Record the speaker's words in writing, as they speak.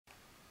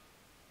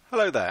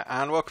Hello there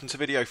and welcome to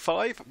video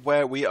 5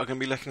 where we are going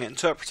to be looking at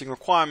interpreting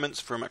requirements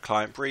from a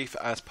client brief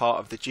as part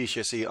of the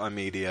GCSE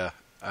iMedia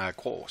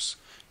course.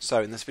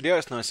 So in this video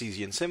it's nice,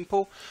 easy and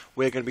simple.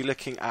 We're going to be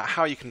looking at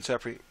how you can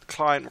interpret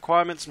client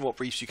requirements and what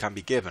briefs you can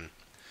be given.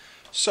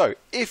 So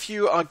if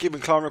you are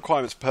given client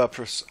requirements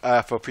purpose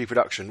for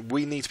pre-production,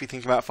 we need to be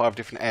thinking about 5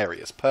 different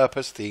areas: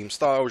 purpose, theme,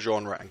 style,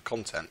 genre and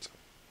content.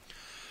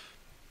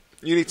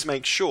 You need to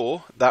make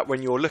sure that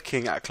when you're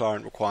looking at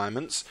client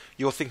requirements,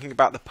 you're thinking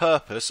about the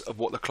purpose of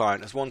what the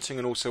client is wanting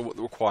and also what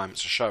the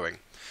requirements are showing.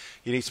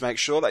 You need to make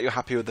sure that you're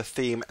happy with the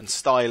theme and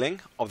styling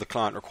of the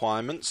client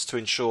requirements to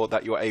ensure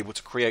that you're able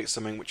to create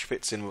something which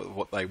fits in with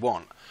what they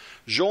want.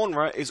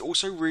 Genre is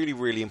also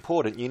really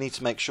important. You need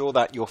to make sure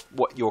that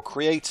what you're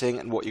creating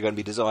and what you're going to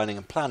be designing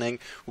and planning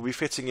will be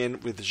fitting in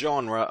with the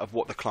genre of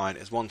what the client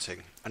is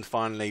wanting. And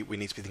finally, we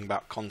need to be thinking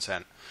about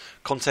content.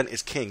 Content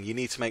is king. You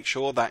need to make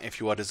sure that if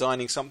you are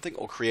designing something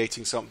or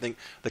creating something,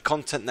 the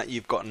content that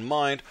you've got in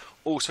mind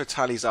also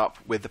tallies up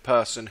with the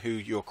person who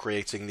you're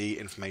creating the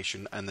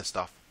information and the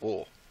stuff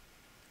for.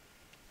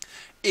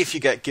 If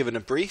you get given a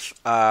brief,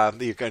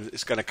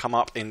 it's going to come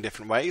up in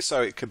different ways,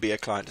 so it could be a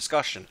client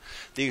discussion.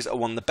 These are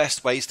one of the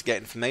best ways to get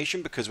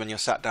information because when you're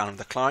sat down with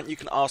the client, you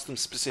can ask them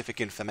specific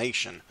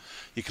information.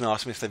 You can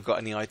ask them if they've got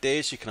any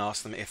ideas, you can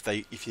ask them if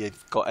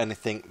you've got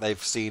anything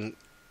they've seen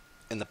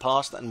in the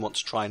past and want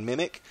to try and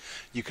mimic.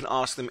 You can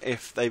ask them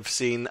if they've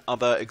seen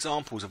other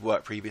examples of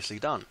work previously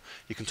done.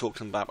 You can talk to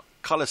them about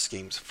colour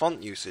schemes,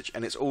 font usage,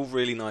 and it's all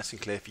really nice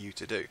and clear for you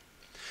to do.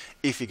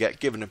 If you get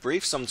given a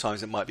brief,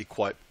 sometimes it might be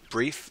quite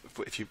brief,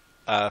 if you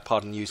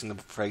pardon using the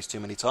phrase too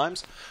many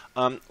times,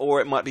 or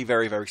it might be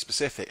very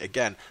specific.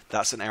 Again,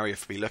 that's an area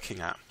for be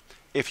looking at.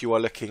 If you are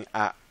looking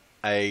at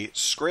a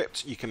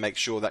script, you can make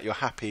sure that you're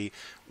happy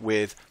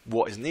with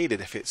what is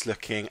needed. If it's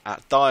looking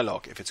at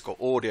dialogue, if it's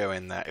got audio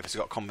in there, if it's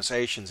got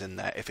conversations in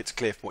there, if it's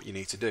clear from what you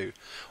need to do.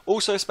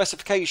 Also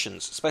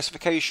specifications.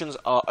 Specifications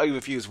are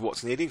overviews of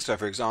what's needed. So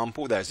for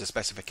example, there's a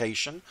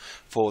specification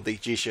for the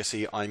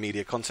GCSE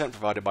iMedia content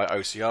provided by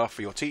OCR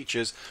for your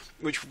teachers,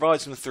 which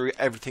provides them through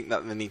everything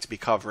that they need to be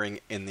covering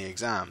in the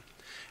exam.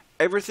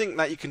 Everything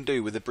that you can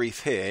do with the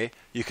brief here,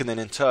 you can then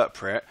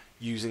interpret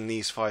using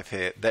these 5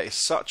 here. There is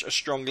such a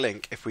strong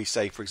link if we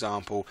say, for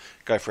example,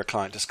 go for a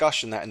client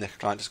discussion, that in the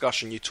client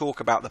discussion you talk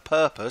about the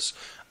purpose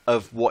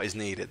of what is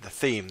needed, the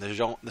theme,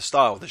 the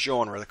style, the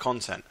genre, the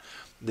content.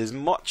 There's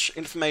much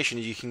information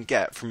you can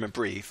get from a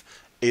brief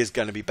is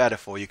going to be better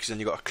for you because then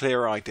you've got a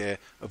clearer idea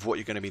of what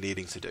you're going to be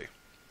needing to do.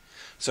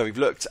 So we've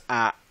looked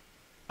at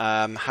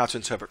how to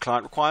interpret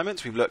client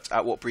requirements. We've looked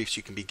at what briefs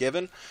you can be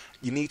given.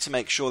 You need to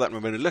make sure that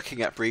when we're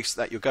looking at briefs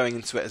that you're going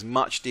into it as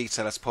much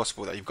detail as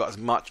possible, that you've got as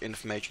much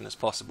information as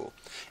possible.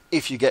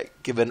 If you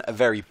get given a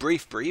very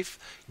brief brief,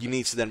 you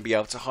need to then be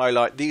able to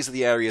highlight, these are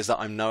the areas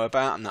that I know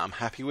about and that I'm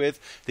happy with,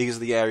 these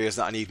are the areas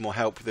that I need more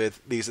help with,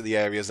 these are the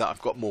areas that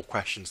I've got more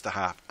questions to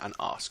have and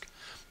ask.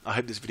 I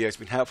hope this video has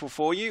been helpful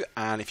for you,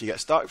 and if you get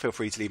stuck, feel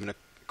free to leave a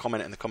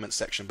comment in the comments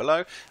section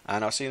below,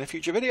 and I'll see you in a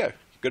future video.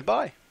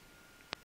 Goodbye.